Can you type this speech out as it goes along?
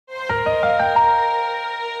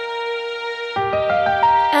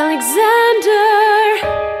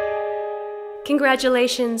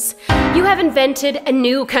Congratulations. You have invented a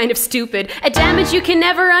new kind of stupid, a damage you can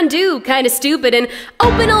never undo kind of stupid, and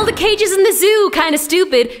open all the cages in the zoo kind of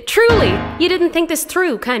stupid. Truly, you didn't think this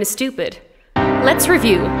through kind of stupid. Let's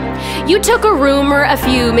review. You took a rumor a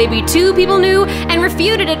few, maybe two people knew, and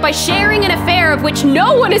refuted it by sharing an affair of which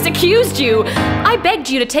no one has accused you. I begged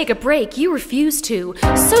you to take a break, you refused to.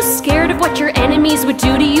 So scared of what your enemies would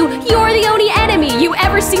do to you, you're the only enemy you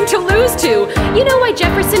ever seem to lose to. You know why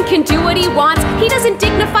Jefferson can do what he wants? He doesn't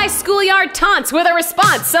dignify schoolyard taunts with a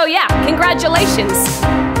response. So yeah, congratulations.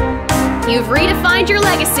 You've redefined your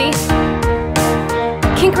legacy.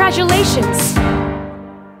 Congratulations.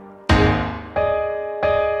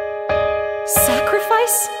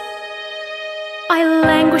 Sacrifice? I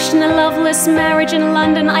languished in a loveless marriage in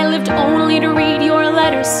London. I lived only to read your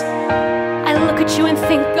letters. I look at you and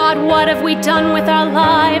think, God, what have we done with our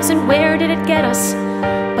lives, and where did it get us?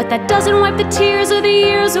 But that doesn't wipe the tears of the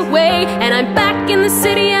years away. And I'm back in the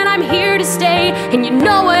city and I'm here to stay. And you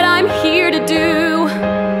know what I'm here to do.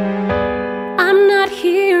 I'm not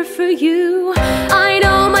here for you. I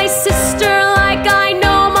know my sister like I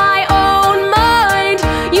know my own mind.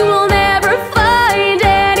 You will never find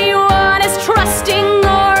anyone as trusting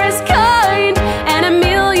or as kind. And a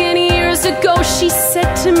million years ago she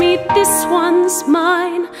said to me, this one's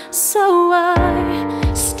mine. So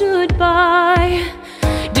I stood by.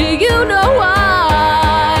 Do you know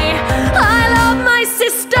why? I love my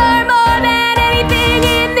sister more than anything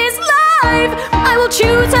in this life. I will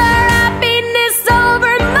choose her happiness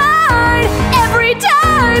over mine every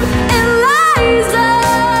time. Eliza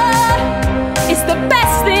is the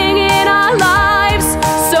best thing in our lives.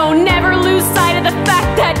 So never lose sight of the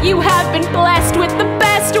fact that you have been blessed with the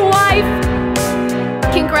best wife.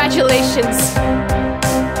 Congratulations.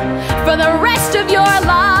 For the rest of your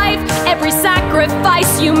life, every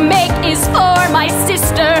sacrifice you make is for my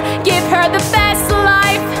sister. Give her the best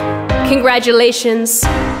life. Congratulations.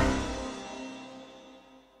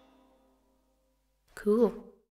 Cool.